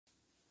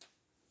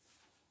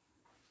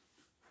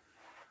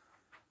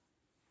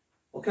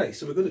Okay,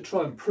 so we're going to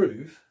try and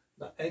prove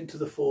that n to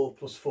the 4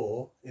 plus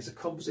 4 is a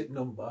composite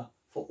number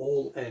for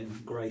all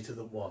n greater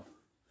than 1.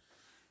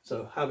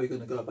 So how are we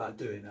going to go about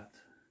doing that?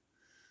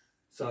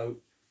 So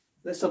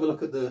let's have a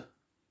look at the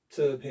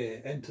term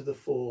here, n to the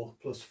 4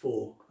 plus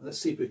 4. Let's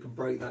see if we can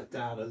break that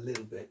down a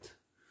little bit.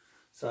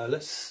 So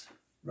let's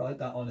write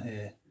that on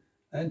here,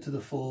 n to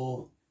the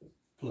 4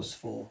 plus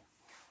 4.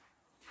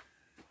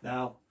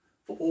 Now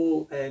for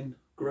all n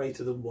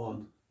greater than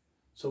 1,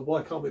 so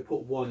why can't we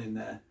put 1 in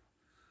there?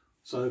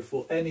 So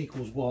for n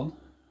equals 1,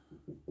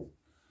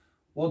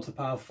 1 to the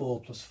power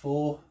 4 plus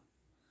 4,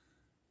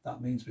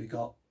 that means we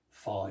got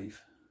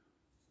 5.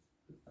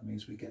 That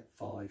means we get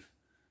 5.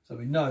 So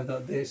we know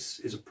that this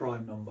is a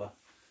prime number.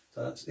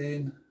 So that's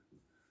in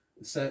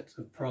the set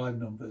of prime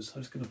numbers.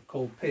 I'm just going to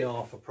call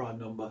PR for prime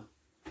number.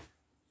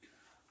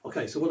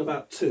 Okay, so what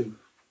about 2?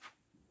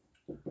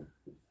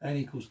 N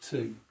equals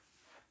 2.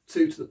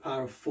 2 to the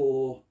power of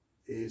 4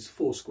 is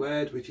 4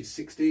 squared, which is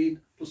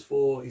 16, plus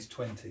 4 is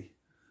 20.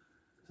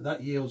 So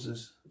that yields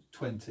us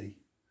 20.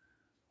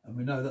 And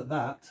we know that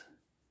that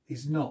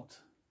is not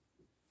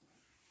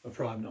a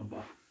prime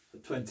number. So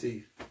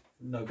 20,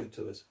 no good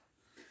to us.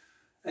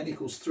 N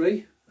equals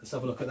 3. Let's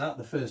have a look at that,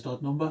 the first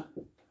odd number.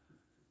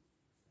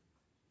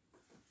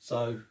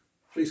 So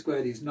 3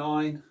 squared is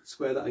 9,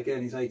 square that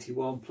again is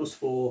 81, plus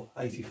 4,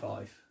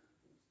 85.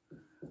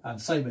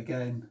 And same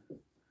again,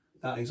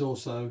 that is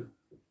also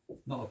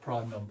not a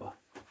prime number.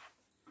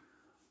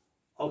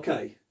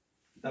 Okay,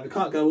 now we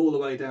can't go all the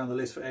way down the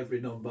list for every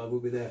number,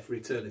 we'll be there for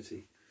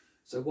eternity.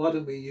 So why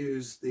don't we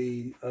use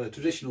the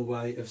traditional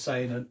way of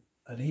saying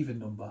an even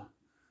number.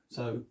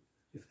 So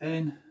if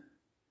n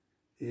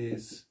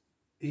is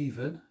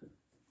even,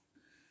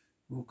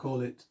 we'll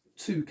call it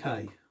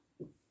 2k.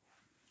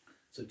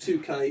 So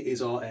 2k is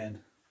our n.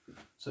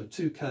 So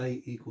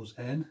 2k equals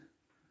n,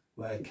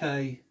 where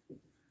k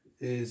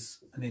is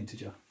an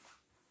integer.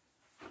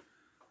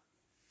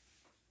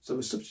 So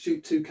we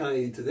substitute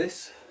 2k into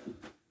this.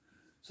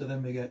 So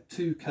then we get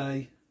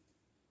 2k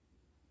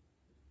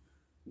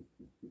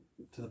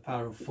to the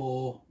power of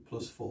 4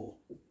 plus 4.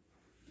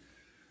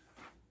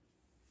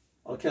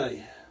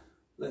 Okay,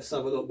 let's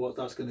have a look what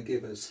that's going to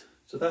give us.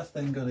 So that's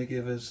then going to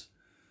give us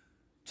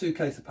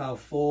 2k to the power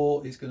of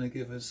 4 is going to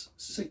give us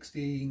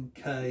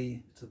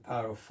 16k to the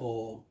power of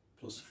 4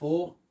 plus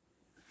 4.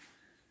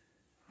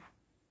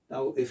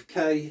 Now if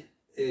k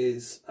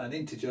is an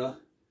integer,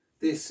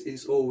 this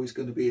is always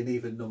going to be an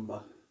even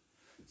number.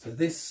 So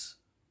this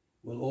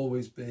will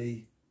always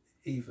be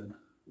even.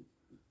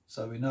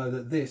 So we know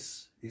that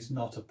this is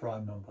not a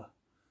prime number.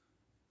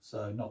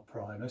 So not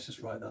prime. Let's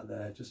just write that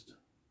there, just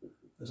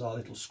as our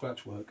little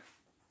scratch work.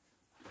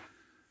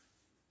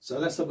 So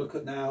let's have a look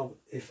at now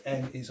if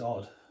n is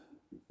odd.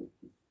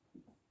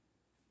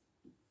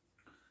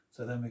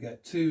 So then we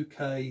get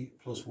 2k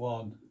plus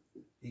 1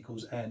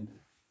 equals n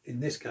in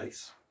this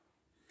case.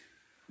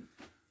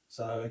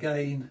 So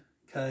again,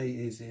 k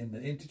is in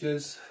the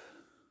integers.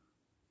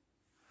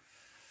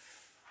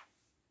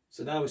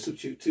 So now we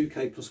substitute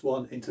 2k plus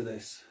 1 into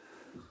this.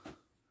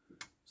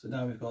 So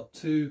now we've got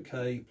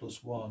 2k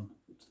plus 1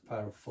 to the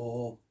power of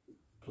 4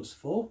 plus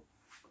 4.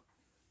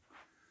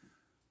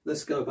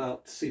 Let's go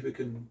about to see if we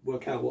can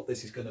work out what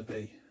this is going to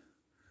be.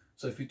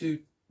 So if we do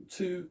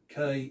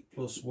 2k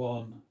plus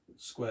 1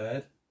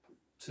 squared,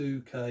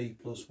 2k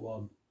plus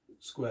 1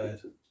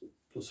 squared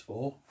plus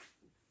 4.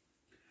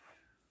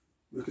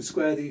 We can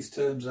square these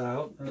terms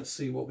out and let's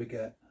see what we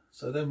get.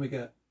 So then we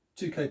get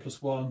 2k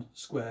plus 1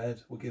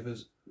 squared will give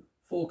us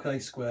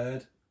 4k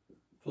squared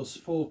plus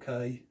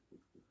 4k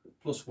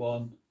plus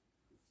 1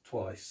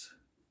 twice.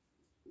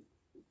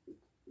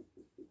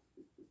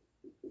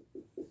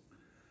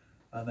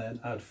 And then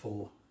add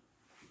 4.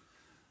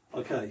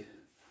 Okay,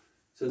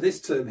 so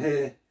this term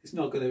here is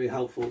not going to be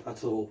helpful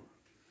at all.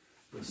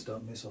 Let's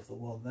don't miss off the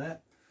one there.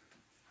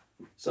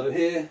 So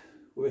here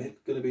we're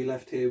going to be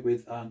left here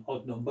with an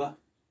odd number.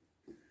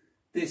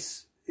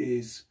 This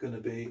is going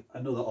to be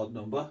another odd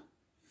number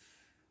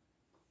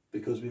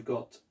because we've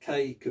got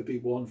k could be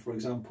 1, for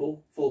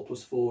example. 4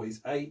 plus 4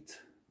 is 8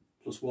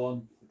 plus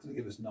 1 is going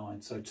to give us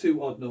 9. So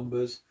two odd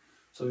numbers.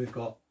 So we've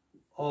got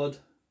odd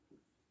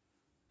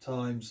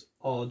times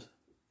odd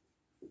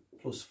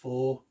plus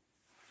 4.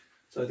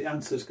 So the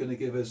answer is going to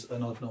give us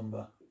an odd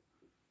number.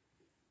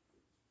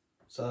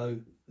 So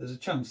there's a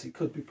chance it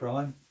could be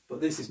prime,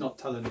 but this is not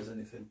telling us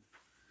anything.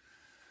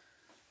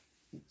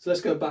 So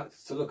let's go back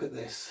to look at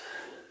this.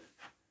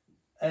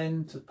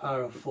 N to the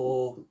power of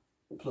 4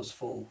 plus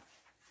 4.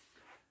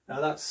 Now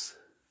that's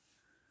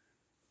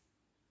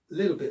a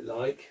little bit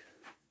like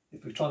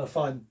if we're trying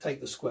to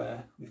take the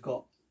square, we've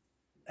got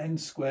n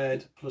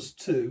squared plus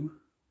 2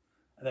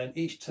 and then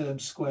each term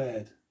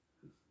squared.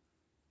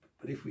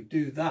 But if we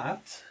do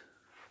that,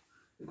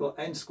 we've got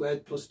n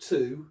squared plus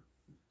 2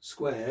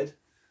 squared.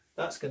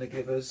 That's going to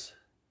give us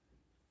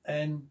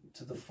n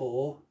to the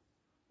 4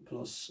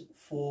 plus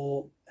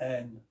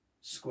 4n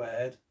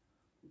squared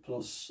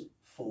plus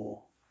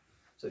 4.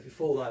 So if you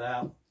fall that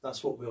out,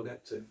 that's what we'll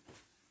get to.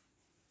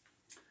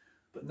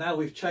 But now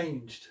we've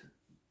changed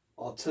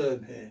our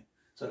term here.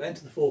 So n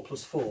to the 4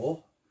 plus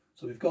 4.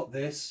 So we've got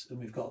this and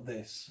we've got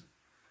this.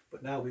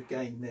 But now we've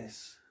gained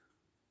this.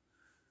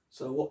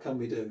 So what can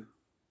we do?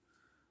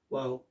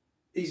 Well,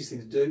 easiest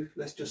thing to do,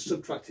 let's just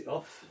subtract it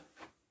off.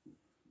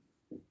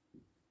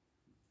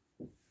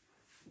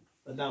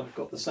 And now we've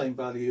got the same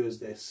value as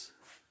this.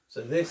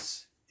 So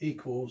this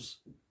equals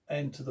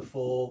n to the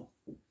 4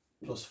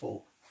 plus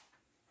 4.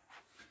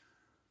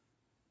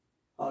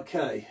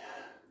 Okay,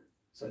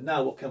 so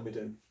now what can we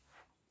do?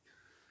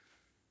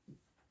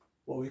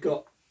 Well, we've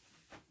got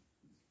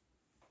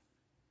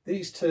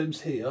these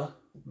terms here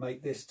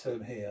make this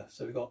term here.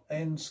 So we've got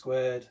n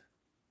squared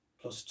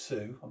plus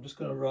 2. I'm just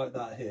going to write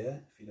that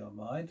here if you don't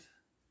mind.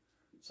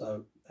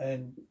 So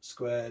n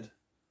squared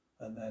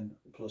and then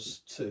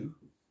plus 2.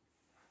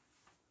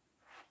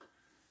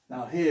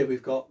 Now here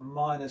we've got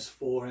minus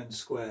 4n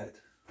squared.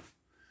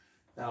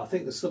 Now I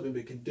think there's something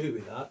we can do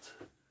with that,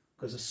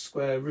 because the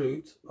square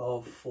root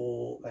of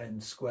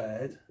 4n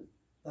squared,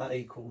 that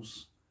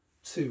equals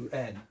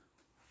 2n.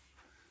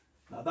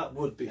 Now that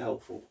would be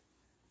helpful.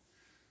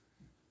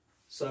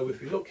 So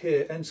if we look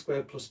here, n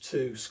squared plus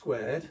 2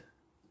 squared,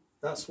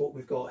 that's what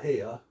we've got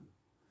here.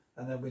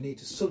 And then we need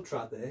to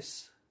subtract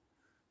this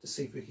to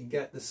see if we can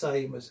get the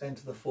same as n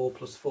to the 4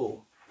 plus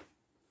 4.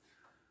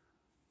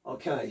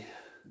 Okay.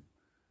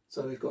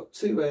 So we've got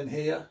 2n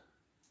here,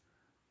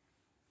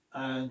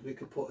 and we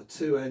could put a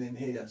 2n in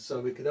here. So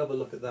we could have a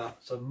look at that.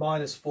 So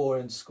minus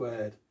 4n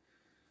squared.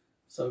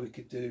 So we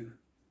could do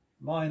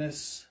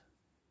minus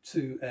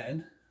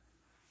 2n.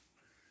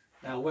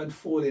 Now when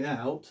foiling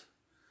out,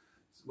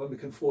 when we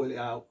can foil it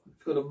out,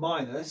 if we've got a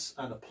minus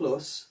and a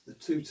plus, the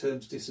two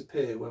terms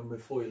disappear when we're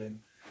foiling.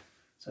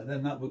 So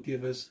then that would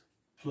give us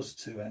plus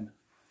 2n.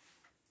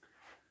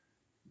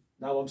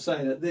 Now I'm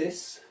saying that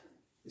this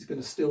is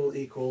going to still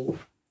equal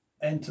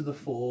n to the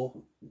 4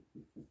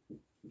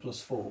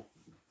 plus 4.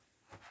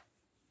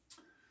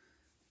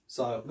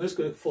 So I'm just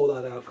going to foil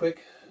that out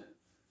quick.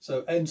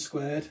 So n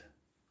squared,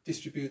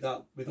 distribute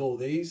that with all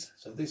these.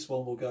 So this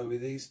one will go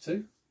with these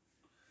two.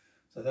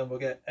 So then we'll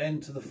get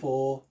n to the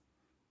 4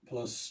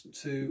 plus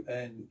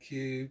 2n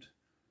cubed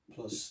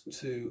plus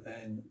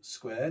 2n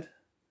squared.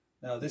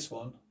 Now this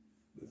one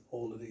with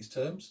all of these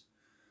terms.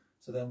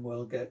 So then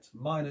we'll get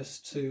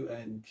minus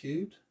 2n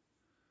cubed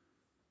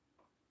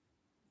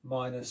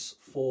minus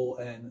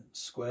 4n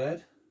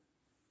squared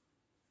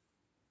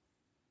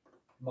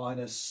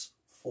minus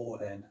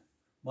 4n.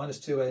 Minus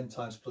 2n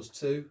times plus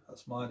 2,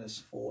 that's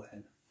minus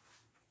 4n.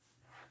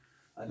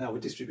 And now we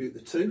distribute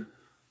the 2.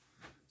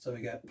 So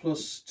we get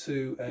plus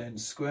 2n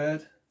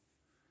squared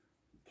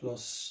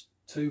plus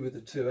 2 with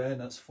the 2n,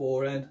 that's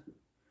 4n,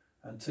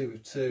 and 2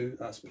 with 2,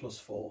 that's plus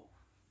 4.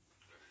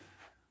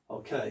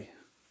 Okay,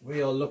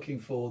 we are looking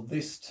for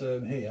this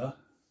term here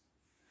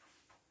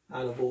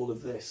out of all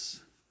of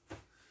this.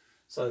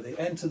 So the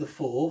n to the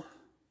 4,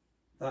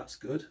 that's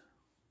good,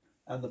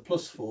 and the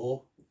plus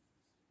 4,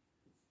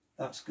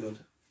 that's good.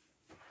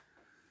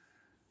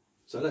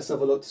 So let's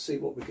have a look to see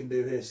what we can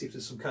do here, see if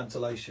there's some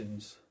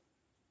cancellations.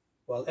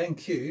 Well, n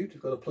cubed,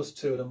 we've got a plus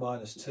 2 and a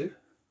minus 2.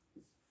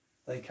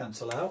 They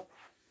cancel out.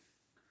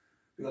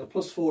 We've got a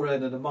plus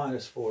 4n and a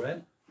minus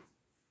 4n.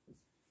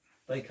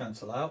 They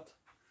cancel out.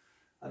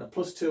 And a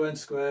plus 2n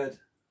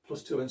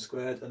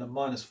squared, and a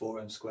minus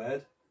 4n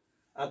squared.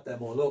 Add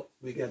them all up,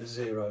 we get a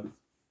 0.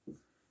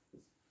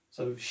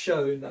 So we've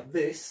shown that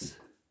this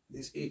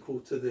is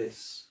equal to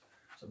this.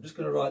 So I'm just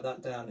going to write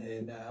that down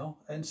here now.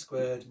 N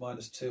squared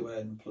minus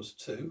 2n plus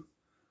 2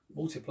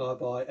 multiplied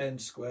by n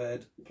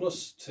squared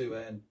plus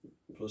 2n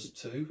plus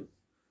 2.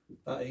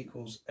 That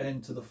equals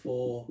n to the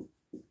 4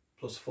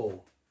 plus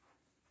 4.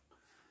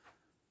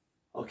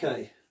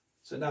 Okay,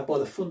 so now by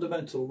the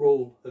fundamental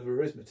rule of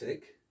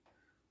arithmetic,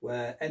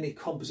 where any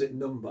composite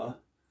number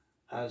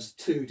has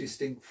two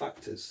distinct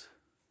factors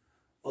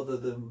other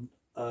than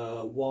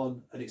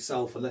 1 and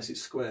itself unless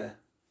it's square.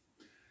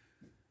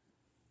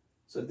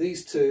 So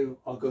these two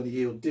are going to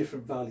yield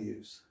different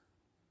values,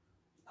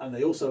 and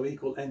they also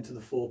equal n to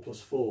the 4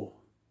 plus 4.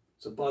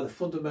 So by the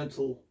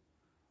fundamental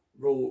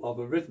rule of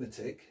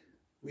arithmetic,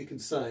 we can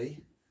say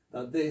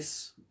that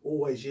this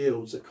always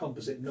yields a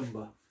composite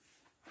number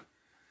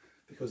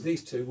because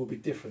these two will be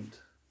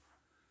different.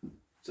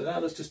 So now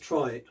let's just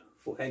try it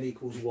for n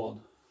equals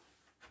 1.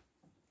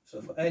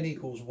 So for n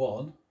equals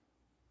 1,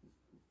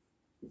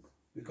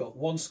 we've got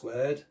 1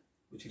 squared,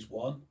 which is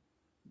 1,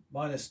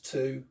 minus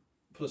 2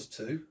 plus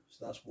 2,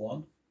 so that's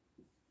 1.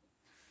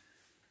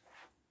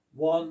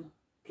 1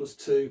 plus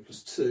 2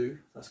 plus 2,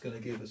 that's going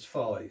to give us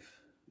 5.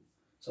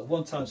 So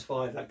 1 times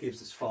 5, that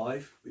gives us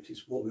 5, which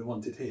is what we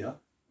wanted here.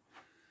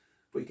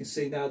 But you can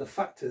see now the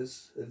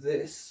factors of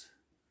this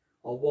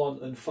are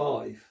 1 and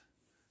 5.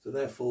 So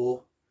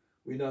therefore,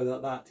 we know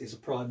that that is a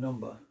prime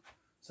number.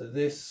 So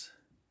this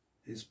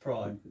is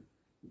prime.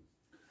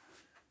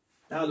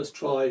 Now let's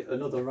try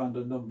another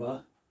random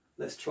number.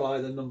 Let's try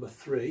the number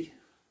 3,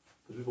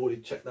 because we've already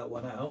checked that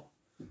one out.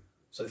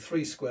 So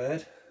 3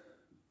 squared.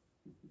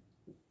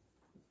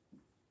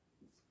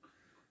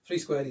 3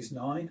 squared is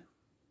 9.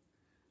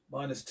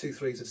 minus 2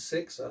 3s is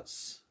 6.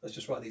 Let's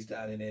just write these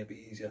down in here,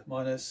 be easier.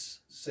 Minus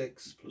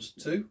 6 plus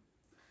 2.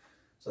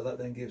 So that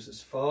then gives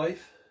us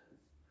 5.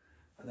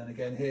 And then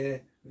again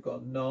here, we've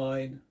got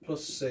 9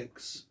 plus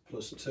 6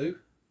 plus 2.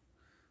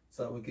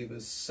 So that will give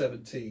us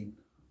 17,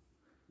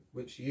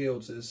 which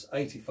yields us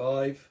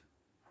 85,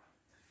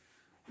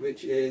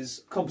 which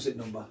is composite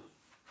number.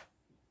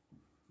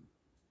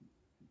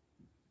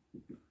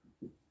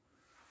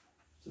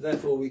 So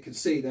therefore we can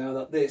see now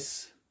that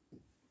this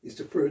is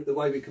to prove, the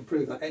way we can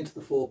prove that n to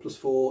the 4 plus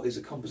 4 is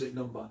a composite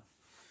number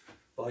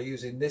by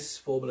using this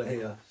formula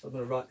here. So I'm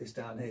going to write this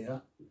down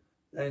here.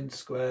 N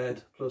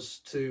squared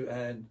plus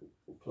 2n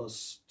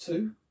plus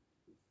 2.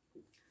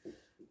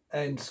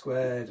 N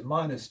squared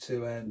minus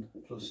 2n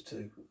plus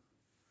 2.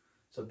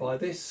 So by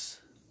this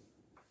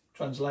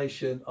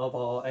translation of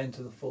our n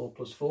to the 4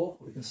 plus 4,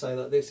 we can say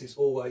that this is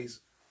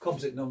always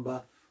composite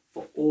number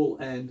for all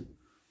n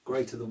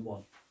greater than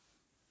 1.